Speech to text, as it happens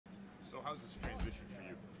So how's this transition for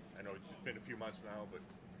you? I know it's been a few months now, but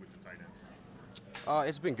with the tight ends.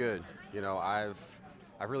 It's been good. I've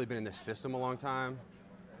really been in this system a long time,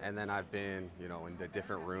 and then I've been, in the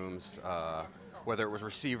different rooms, whether it was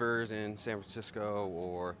receivers in San Francisco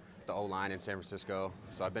or the O-line in San Francisco.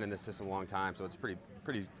 So I've been in this system a long time, so it's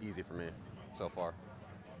pretty easy for me so far.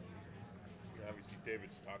 Yeah, obviously,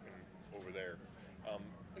 David's talking over there.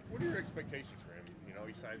 What are your expectations for him?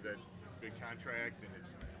 He signed that big contract, and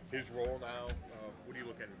it's his role now. What are you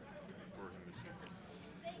looking for him this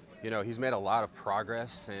season? He's made a lot of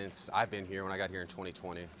progress since I've been here when I got here in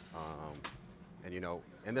 2020. And,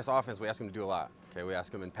 in this offense, we ask him to do a lot. Okay, we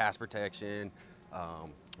ask him in pass protection,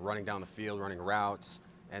 running down the field, running routes,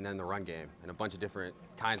 and then the run game, and a bunch of different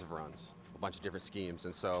kinds of runs, a bunch of different schemes.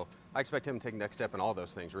 And so I expect him to take the next step in all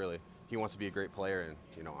those things, really. He wants to be a great player,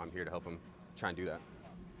 and, I'm here to help him try and do that.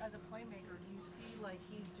 As a playmaker, do you see like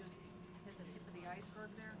he's just hit the tip of the iceberg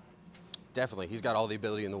there? Definitely. He's got all the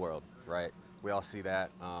ability in the world, right? We all see that.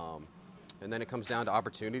 And then it comes down to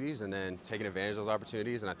opportunities and then taking advantage of those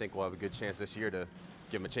opportunities, and I think we'll have a good chance this year to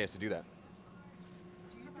give him a chance to do that.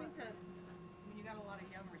 Do you think that, you got a lot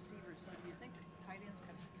of young receivers, so do you think that tight ends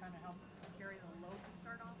can kind of help carry the load to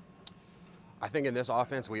start off? I think in this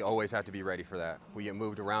offense, we always have to be ready for that. We get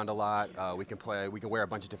moved around a lot. We can wear a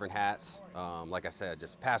bunch of different hats. Like I said,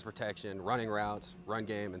 just pass protection, running routes, run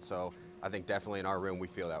game, and so I think definitely in our room we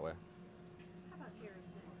feel that way. How about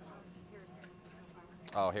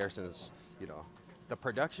Harrison? Harrison's, the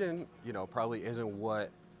production, probably isn't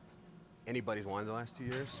what anybody's wanted the last 2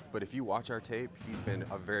 years. But if you watch our tape, he's been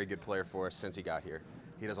a very good player for us since he got here.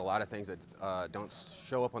 He does a lot of things that don't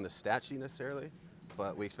show up on the stat sheet necessarily,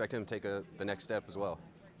 but we expect him to take the next step as well.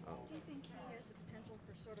 Do you think he has the potential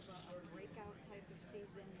for sort of a breakout type of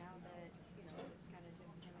season now that, it's kind of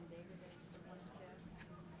him and David as the 1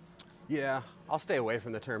 and 2? Yeah, I'll stay away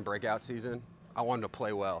from the term breakout season. I want him to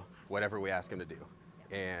play well, whatever we ask him to do.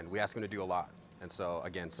 And we ask him to do a lot. And so,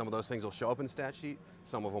 again, some of those things will show up in the stat sheet,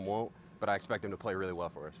 some of them won't, but I expect him to play really well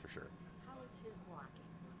for us, for sure. How is his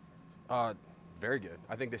blocking? Very good.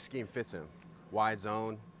 I think this scheme fits him. Wide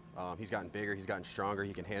zone. He's gotten bigger. He's gotten stronger.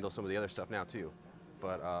 He can handle some of the other stuff now, too.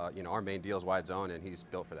 But, our main deal is wide zone, and he's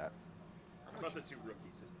built for that. How about the 2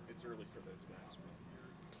 rookies? It's early for those guys.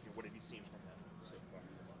 But what have you seen from them so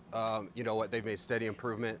far? You know what? They've made steady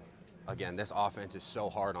improvement. Again, this offense is so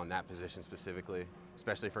hard on that position specifically,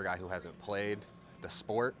 especially for a guy who hasn't played the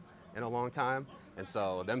sport in a long time. And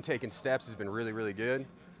so them taking steps has been really, really good.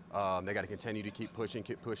 They got to continue to keep pushing,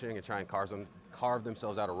 and try and carve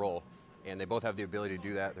themselves out a role. And they both have the ability to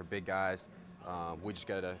do that. They're big guys. We just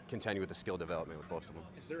got to continue with the skill development with both of them.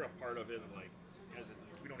 Is there a part of it,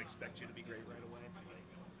 we don't expect you to be great right away?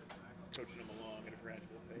 Like coaching them along at a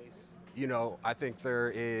gradual pace? I think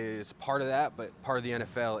there is part of that, but part of the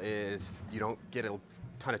NFL is you don't get a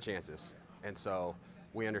ton of chances. And so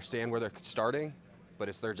we understand where they're starting, but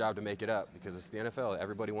it's their job to make it up because it's the NFL.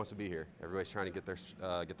 Everybody wants to be here. Everybody's trying to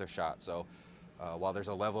get their shot. So while there's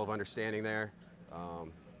a level of understanding there,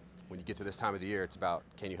 when you get to this time of the year, it's about,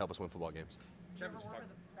 can you help us win football games? Did you ever work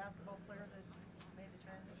with a basketball player that made the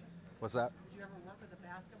transition? What's that? Did you ever work with a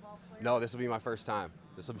basketball player? No, this will be my first time.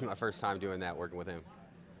 This will be my first time doing that, working with him.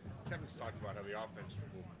 Kevin's talked about how the offense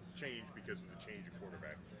will change because of the change of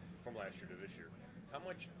quarterback from last year to this year. How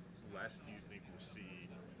much less do you think we'll see,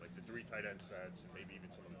 like the 3 tight end sets and maybe even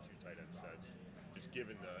some of the 2 tight end sets, just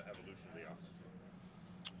given the evolution of the offense?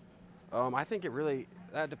 I think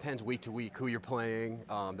that depends week to week, who you're playing,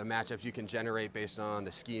 the matchups you can generate based on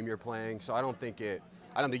the scheme you're playing. So I don't think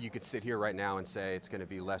you could sit here right now and say it's going to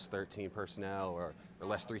be less 13 personnel or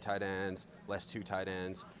less 3 tight ends, less 2 tight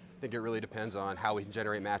ends. I think it really depends on how we can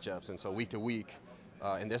generate matchups. And so week to week,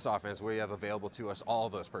 in this offense, we have available to us all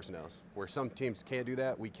those personnels. Where some teams can't do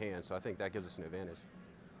that, we can. So I think that gives us an advantage.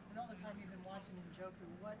 And all the time you've been watching Njoku,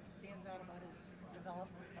 what stands out about his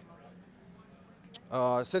development?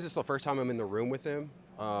 Since it's the first time I'm in the room with him,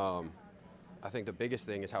 I think the biggest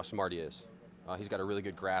thing is how smart he is. He's got a really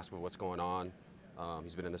good grasp of what's going on.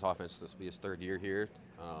 He's been in this offense, this will be his 3rd year here.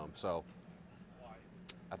 So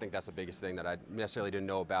I think that's the biggest thing that I necessarily didn't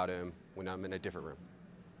know about him when I'm in a different room.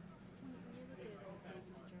 When you look at David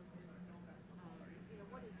Njoku,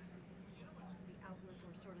 what is the outlook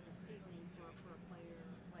or sort of the ceiling for a player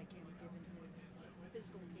like him, given his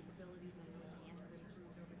physical capabilities? I know his hands have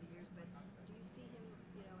improved over the years, but do you see him,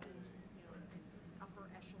 as an upper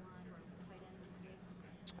echelon or tight end in this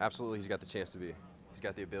league? Absolutely, he's got the chance to be. He's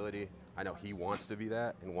got the ability. I know he wants to be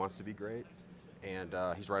that and wants to be great, and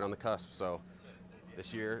he's right on the cusp. So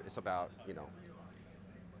this year, it's about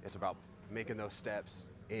making those steps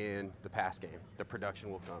in the pass game. The production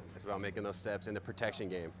will come. It's about making those steps in the protection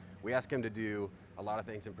game. We ask him to do a lot of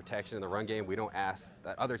things in protection in the run game. We don't ask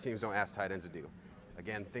that other teams don't ask tight ends to do.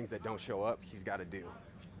 Again, things that don't show up, he's got to do.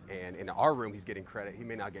 And in our room, he's getting credit. He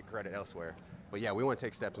may not get credit elsewhere. But yeah, we want to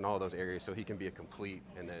take steps in all of those areas so he can be a complete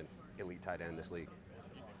and then elite tight end in this league.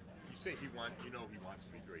 You say he wants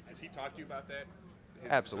to be great. Does he talk to you about that?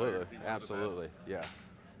 His Absolutely, desire to be one of the best? absolutely, yeah.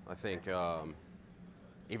 I think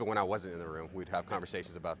even when I wasn't in the room, we'd have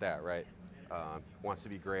conversations about that, right? Wants to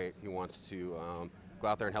be great. He wants to go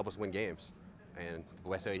out there and help us win games. And the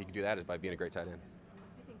best way he can do that is by being a great tight end.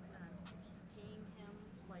 I think paying him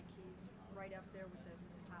like he's right up there with the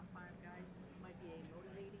top 5 guys might be a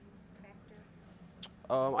motivating factor.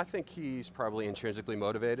 I think he's probably intrinsically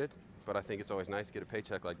motivated, but I think it's always nice to get a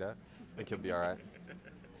paycheck like that. I think he'll be all right.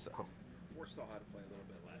 So, Foresaw how to play a little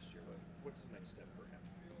bit last year, but what's the next step for him?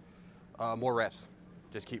 more reps.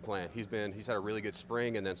 Just keep playing. He's had a really good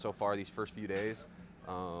spring, and then so far these first few days,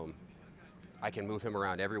 I can move him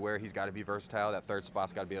around everywhere. He's got to be versatile. That third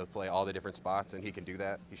spot's got to be able to play all the different spots, and he can do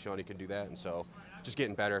that. He's shown he can do that, and so just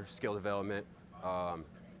getting better, skill development,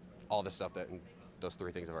 all the stuff that those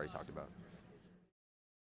 3 things I've already talked about.